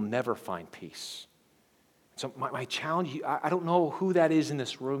 we will never find peace. So my challenge, I don't know who that is in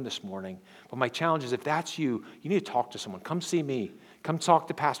this room this morning, but my challenge is if that's you, you need to talk to someone. Come see me. Come talk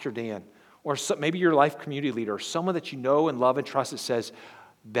to Pastor Dan. or maybe your life community leader, or someone that you know and love and trust that says,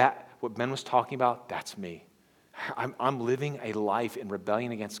 that what Ben was talking about, that's me. I'm living a life in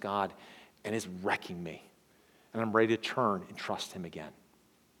rebellion against God, and it's wrecking me. And I'm ready to turn and trust him again.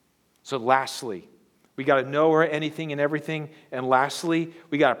 So lastly, we got to know anything and everything. And lastly,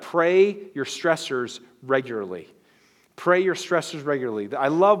 we got to pray your stressors regularly. Pray your stressors regularly. I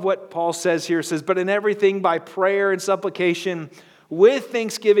love what Paul says here. It says, but in everything by prayer and supplication, with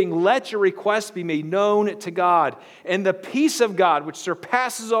thanksgiving, let your requests be made known to God. And the peace of God, which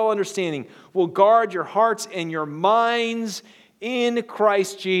surpasses all understanding, will guard your hearts and your minds in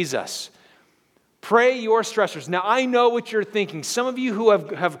Christ Jesus. Pray your stressors. Now, I know what you're thinking. Some of you who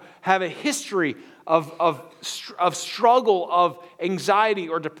have a history of struggle, of anxiety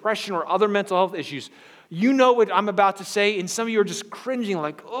or depression or other mental health issues, you know what I'm about to say, and some of you are just cringing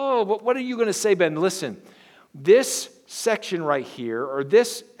like, oh, what are you going to say, Ben? Listen, this section right here, or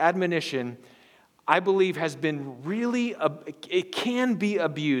this admonition, I believe has been really, it can be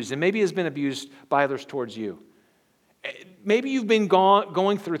abused, and maybe has been abused by others towards you. Maybe you've been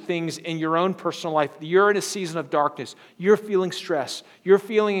going through things in your own personal life. You're in a season of darkness. You're feeling stress. You're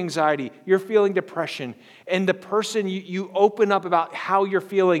feeling anxiety. You're feeling depression. And the person, you open up about how you're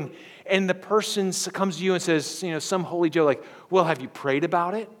feeling, and the person comes to you and says, some holy Joe, like, well, have you prayed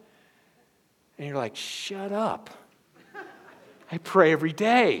about it? And you're like, shut up. I pray every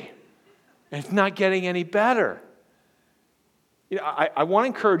day, and it's not getting any better. I want to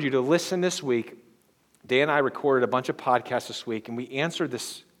encourage you to listen this week. Dan and I recorded a bunch of podcasts this week, and we answered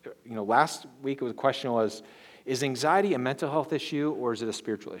this. Last week the question was, is anxiety a mental health issue or is it a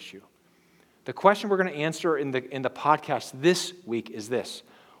spiritual issue? The question we're going to answer in the podcast this week is this: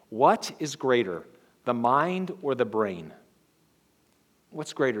 what is greater, the mind or the brain?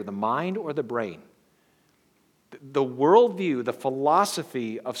 What's greater, the mind or the brain? The worldview, the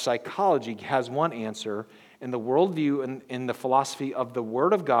philosophy of psychology has one answer, and the worldview and the philosophy of the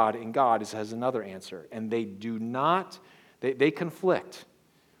Word of God and God has another answer. And they do not, they conflict.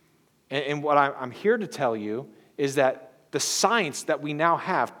 And what I'm here to tell you is that the science that we now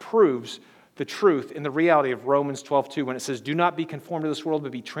have proves the truth in the reality of Romans 12:2 when it says, do not be conformed to this world,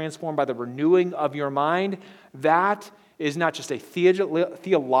 but be transformed by the renewing of your mind. That is not just a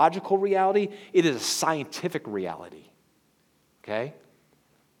theological reality, it is a scientific reality. Okay?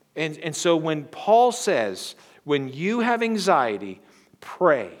 And so when Paul says, when you have anxiety,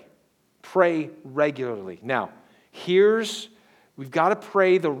 pray regularly. Now, we've got to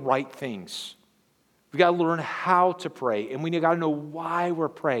pray the right things. We've got to learn how to pray, and we got to know why we're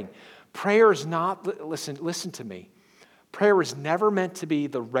praying. Prayer is not, listen to me. Prayer is never meant to be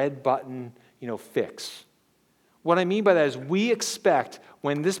the red button, fix. What I mean by that is we expect,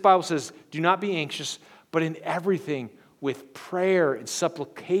 when this Bible says, do not be anxious, but in everything with prayer and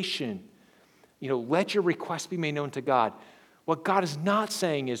supplication, let your requests be made known to God. What God is not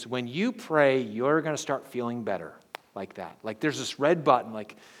saying is when you pray, you're going to start feeling better like that. Like there's this red button,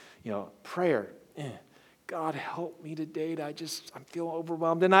 prayer. God help me today. I'm feeling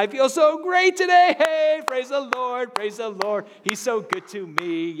overwhelmed and I feel so great today. Hey, praise the Lord, praise the Lord. He's so good to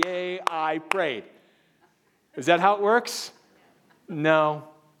me. Yay, I prayed. Is that how it works? No.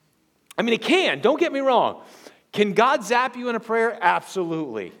 I mean, it can. Don't get me wrong. Can God zap you in a prayer?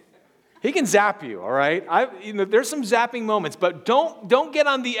 Absolutely. He can zap you, all right? There's some zapping moments, but don't get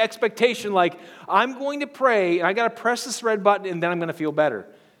on the expectation like, I'm going to pray, and I got to press this red button, and then I'm going to feel better.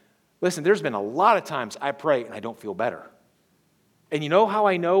 Listen, there's been a lot of times I pray, and I don't feel better. And you know how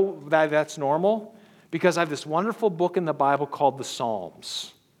I know that that's normal? Because I have this wonderful book in the Bible called the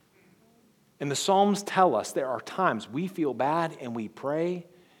Psalms. And the Psalms tell us there are times we feel bad and we pray,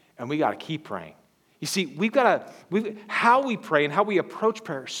 and we got to keep praying. You see, how we pray and how we approach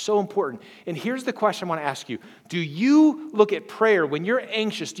prayer is so important. And here's the question I want to ask you. Do you look at prayer, when you're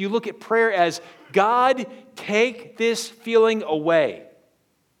anxious, do you look at prayer as, God, take this feeling away?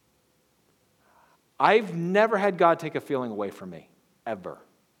 I've never had God take a feeling away from me, ever.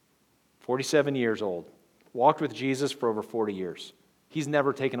 47 years old. Walked with Jesus for over 40 years. He's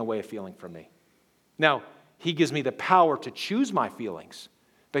never taken away a feeling from me. Now, he gives me the power to choose my feelings,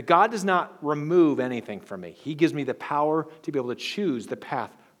 but God does not remove anything from me. He gives me the power to be able to choose the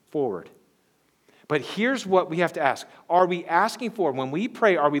path forward. But here's what we have to ask. Are we asking for, when we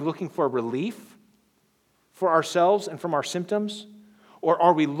pray, are we looking for relief for ourselves and from our symptoms? Or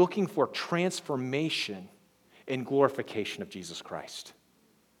are we looking for transformation and glorification of Jesus Christ?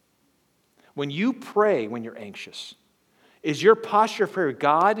 When you pray when you're anxious, is your posture of prayer,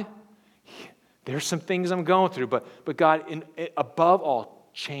 God, there's some things I'm going through, but God, above all,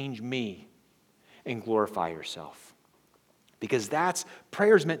 change me and glorify yourself. Because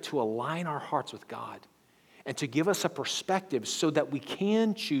prayer is meant to align our hearts with God and to give us a perspective so that we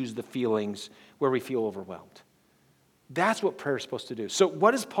can choose the feelings where we feel overwhelmed. That's what prayer is supposed to do. So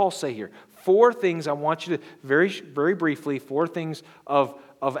what does Paul say here? 4 things I want you to, very, very briefly, 4 things of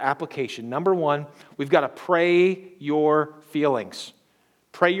application. Number 1, we've got to pray your feelings.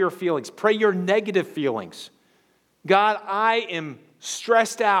 Pray your feelings. Pray your negative feelings. God, I am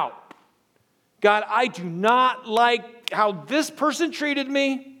stressed out. God, I do not like how this person treated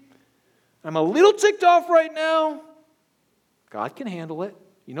me. I'm a little ticked off right now. God can handle it.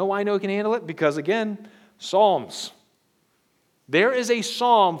 You know why I know He can handle it? Because, again, Psalms. There is a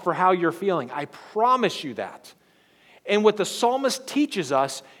psalm for how you're feeling. I promise you that. And what the psalmist teaches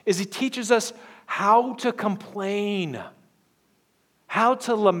us is he teaches us how to complain, how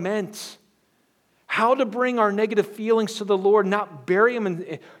to lament, how to bring our negative feelings to the Lord, not bury them.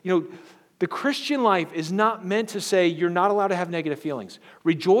 The Christian life is not meant to say you're not allowed to have negative feelings.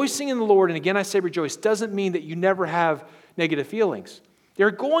 Rejoicing in the Lord, and again I say rejoice, doesn't mean that you never have negative feelings.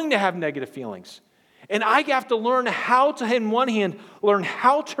 You're going to have negative feelings. And I have to learn how to, in one hand, learn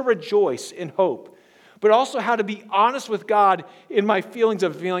how to rejoice in hope, but also how to be honest with God in my feelings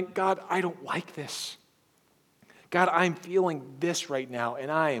of feeling, God, I don't like this. God, I'm feeling this right now,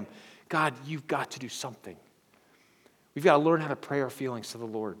 and God, you've got to do something. We've got to learn how to pray our feelings to the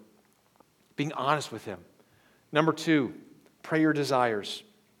Lord, being honest with Him. Number 2, pray your desires.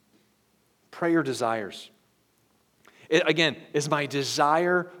 Pray your desires. Again, is my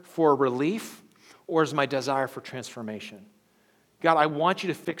desire for relief or is my desire for transformation? God, I want you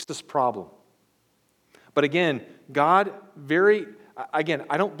to fix this problem. But again, I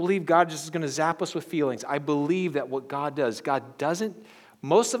don't believe God just is going to zap us with feelings. I believe that what God does,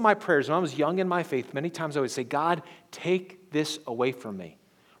 most of my prayers, when I was young in my faith, many times I would say, God, take this away from me.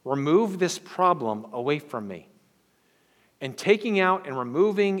 Remove this problem away from me. And taking out and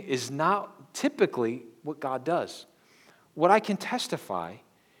removing is not typically what God does. What I can testify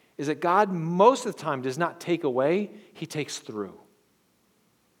is that God most of the time does not take away, He takes through.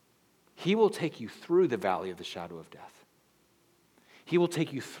 He will take you through the valley of the shadow of death. He will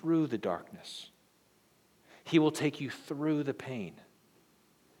take you through the darkness. He will take you through the pain.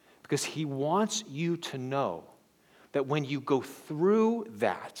 Because He wants you to know that when you go through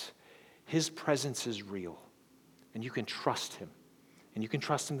that, His presence is real. And you can trust Him. And you can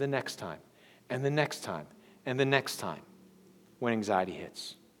trust Him the next time, and the next time, and the next time when anxiety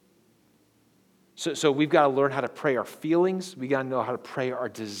hits. So we've got to learn how to pray our feelings. We've got to know how to pray our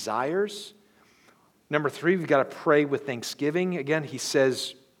desires. Number 3, we've got to pray with thanksgiving. Again, he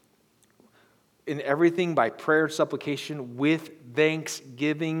says, in everything by prayer and supplication, with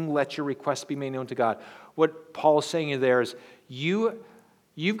thanksgiving, let your requests be made known to God. What Paul is saying there is, you've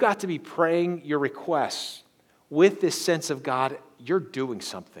got to be praying your requests with this sense of, God, you're doing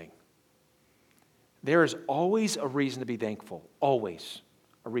something. There is always a reason to be thankful, always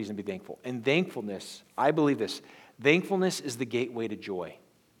a reason to be thankful. And thankfulness, I believe this, thankfulness is the gateway to joy.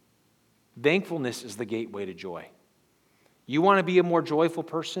 Thankfulness is the gateway to joy. You want to be a more joyful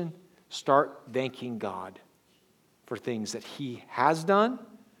person? Start thanking God for things that He has done,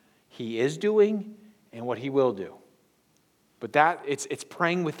 He is doing, and what He will do. But it's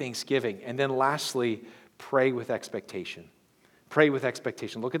praying with thanksgiving. And then lastly, pray with expectation. Pray with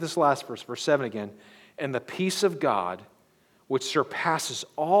expectation. Look at this last verse, verse 7 again. And the peace of God, which surpasses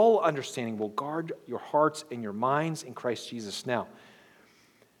all understanding, will guard your hearts and your minds in Christ Jesus. Now,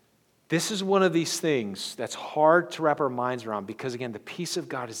 this is one of these things that's hard to wrap our minds around because, again, the peace of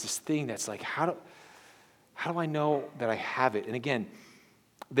God is this thing that's like, how do I know that I have it? And again,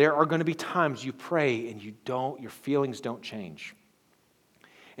 there are going to be times you pray and your feelings don't change.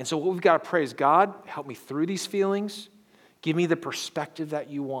 And so what we've got to pray is, God, help me through these feelings. Give me the perspective that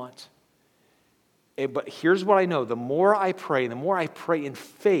you want. But here's what I know. The more I pray in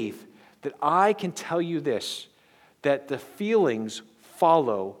faith, that I can tell you this, that the feelings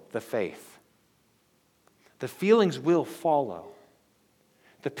follow the faith. The feelings will follow.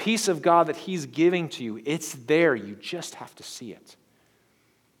 The peace of God that He's giving to you, it's there. You just have to see it.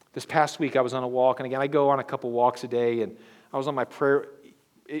 This past week, I was on a walk, and again, I go on a couple walks a day, and I was on my prayer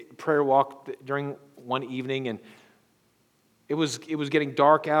walk during one evening, and it was getting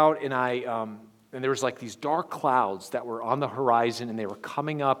dark out, and there was like these dark clouds that were on the horizon, and they were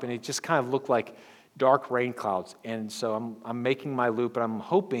coming up, and it just kind of looked like dark rain clouds. And so I'm making my loop, and I'm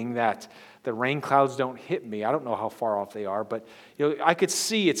hoping that the rain clouds don't hit me. I don't know how far off they are, but I could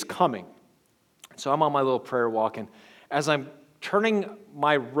see it's coming. So I'm on my little prayer walk, and as I'm turning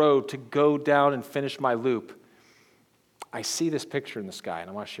my road to go down and finish my loop, I see this picture in the sky, and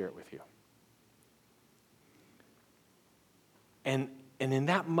I want to share it with you. And in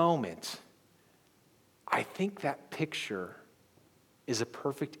that moment, I think that picture is a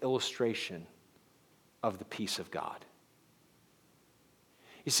perfect illustration of the peace of God.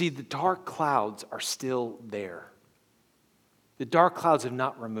 You see, the dark clouds are still there. The dark clouds have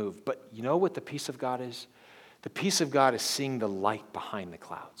not removed. But you know what the peace of God is? The peace of God is seeing the light behind the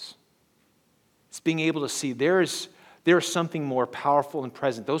clouds. It's being able to see there is something more powerful and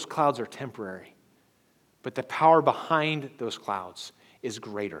present. Those clouds are temporary. But the power behind those clouds is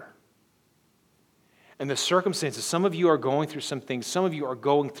greater. And the circumstances, some of you are going through some things. Some of you are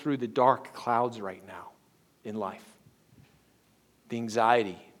going through the dark clouds right now in life. The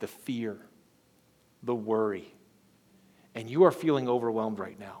anxiety, the fear, the worry. And you are feeling overwhelmed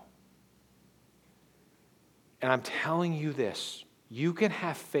right now. And I'm telling you this, you can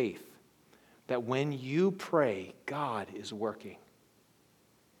have faith that when you pray, God is working.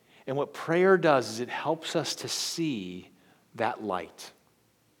 And what prayer does is it helps us to see that light.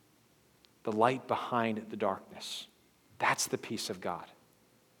 The light behind the darkness. That's the peace of God.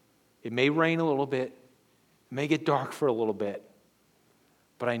 It may rain a little bit. It may get dark for a little bit.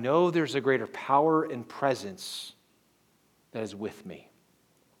 But I know there's a greater power and presence that is with me.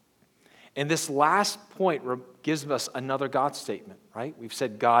 And this last point gives us another God statement, right? We've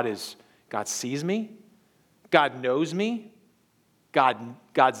said God sees me, God knows me,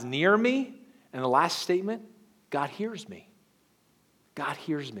 God's near me, and the last statement, God hears me. God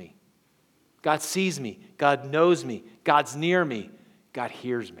hears me. God sees me. God knows me. God's near me. God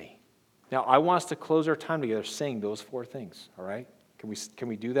hears me. Now, I want us to close our time together saying those four things, all right? Can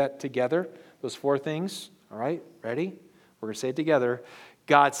we do that together? Those four things, all right? Ready? We're going to say it together.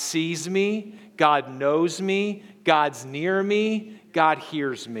 God sees me. God knows me. God's near me. God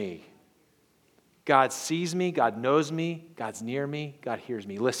hears me. God sees me. God knows me. God's near me. God hears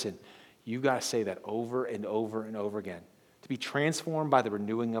me. Listen, you've got to say that over and over and over again. To be transformed by the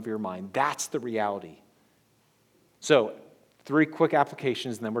renewing of your mind. That's the reality. So, 3 quick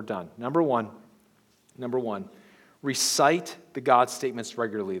applications and then we're done. Number one, recite the God statements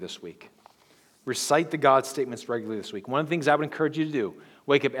regularly this week. Recite the God statements regularly this week. One of the things I would encourage you to do,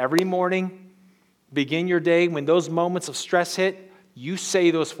 wake up every morning, begin your day. When those moments of stress hit, you say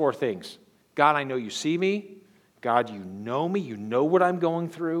those 4 things. God, I know you see me. God, you know me. You know what I'm going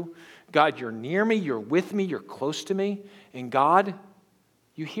through. God, you're near me. You're with me. You're close to me. And God,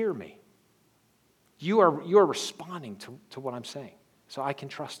 you hear me. You are responding to what I'm saying. So I can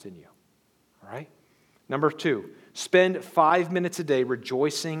trust in you. All right? Number 2, spend 5 minutes a day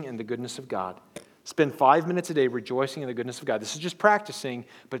rejoicing in the goodness of God. Spend 5 minutes a day rejoicing in the goodness of God. This is just practicing,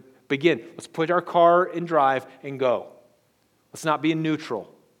 but begin. Let's put our car in drive and go. Let's not be in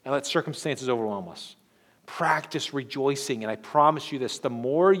neutral and let circumstances overwhelm us. Practice rejoicing, and I promise you this, the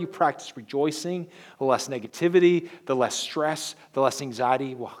more you practice rejoicing, the less negativity, the less stress, the less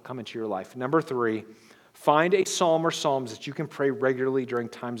anxiety will come into your life. Number 3, find a psalm or psalms that you can pray regularly during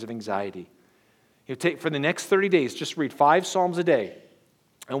times of anxiety. For the next 30 days, just read 5 psalms a day.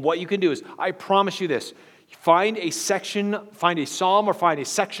 And what you can do is, I promise you this, find a psalm or find a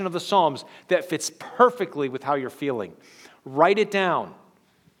section of the Psalms that fits perfectly with how you're feeling. Write it down.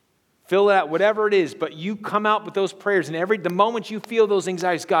 Fill it out, whatever it is, but you come out with those prayers, and the moment you feel those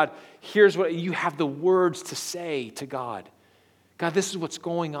anxieties, God, here's what you have the words to say to God. God, this is what's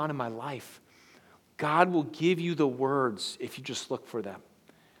going on in my life. God will give you the words if you just look for them.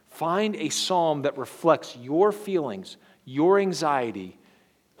 Find a psalm that reflects your feelings, your anxiety,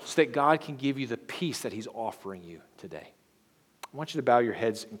 so that God can give you the peace that He's offering you today. I want you to bow your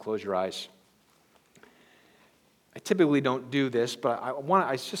heads and close your eyes. I typically don't do this, but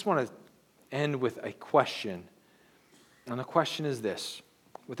I just want to end with a question. And the question is this.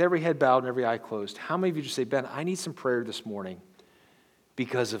 With every head bowed and every eye closed, how many of you just say, Ben, I need some prayer this morning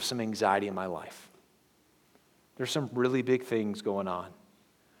because of some anxiety in my life? There's some really big things going on.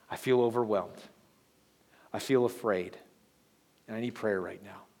 I feel overwhelmed. I feel afraid. And I need prayer right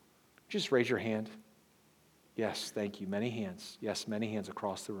now. Just raise your hand. Yes, thank you. Many hands. Yes, many hands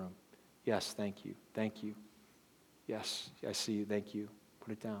across the room. Yes, thank you. Thank you. Yes, I see you. Thank you.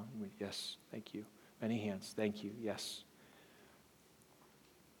 Put it down. Yes, thank you. Many hands. Thank you. Yes.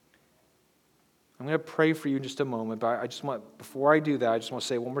 I'm going to pray for you in just a moment, but before I do that, I just want to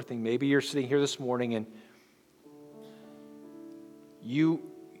say one more thing. Maybe you're sitting here this morning and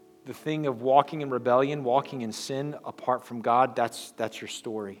the thing of walking in rebellion, walking in sin apart from God, that's your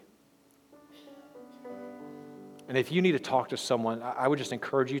story. And if you need to talk to someone, I would just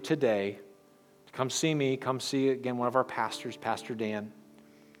encourage you today to come see me, come see, again, one of our pastors, Pastor Dan,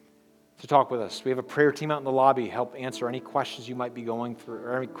 to talk with us. We have a prayer team out in the lobby, help answer any questions you might be going through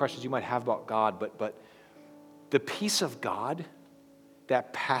or any questions you might have about God. But the peace of God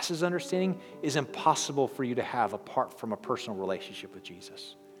that passes understanding is impossible for you to have apart from a personal relationship with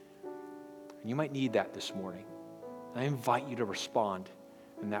Jesus. And you might need that this morning. I invite you to respond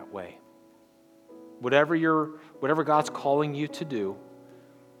in that way. Whatever God's calling you to do,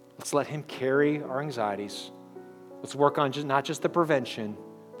 let's let him carry our anxieties. Let's work on not just the prevention,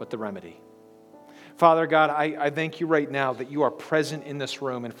 but the remedy. Father God, I thank you right now that you are present in this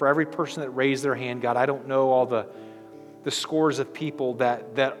room. And for every person that raised their hand, God, I don't know all the scores of people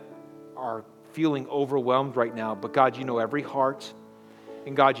that are feeling overwhelmed right now. But God, you know every heart.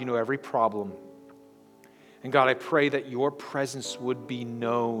 And God, you know every problem. And God, I pray that your presence would be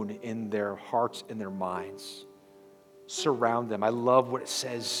known in their hearts and their minds. Surround them. I love what it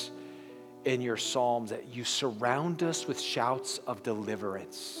says in your Psalms, that you surround us with shouts of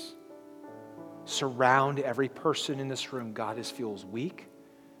deliverance. Surround every person in this room, God, who feels weak,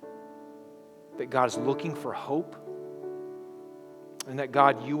 that God is looking for hope, and that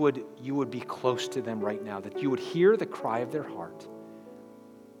God, you would be close to them right now, that you would hear the cry of their heart.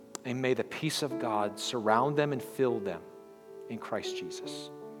 And may the peace of God surround them and fill them in Christ Jesus.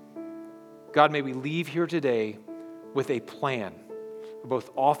 God, may we leave here today with a plan for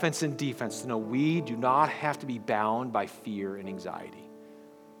both offense and defense to know we do not have to be bound by fear and anxiety.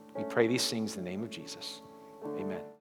 We pray these things in the name of Jesus. Amen.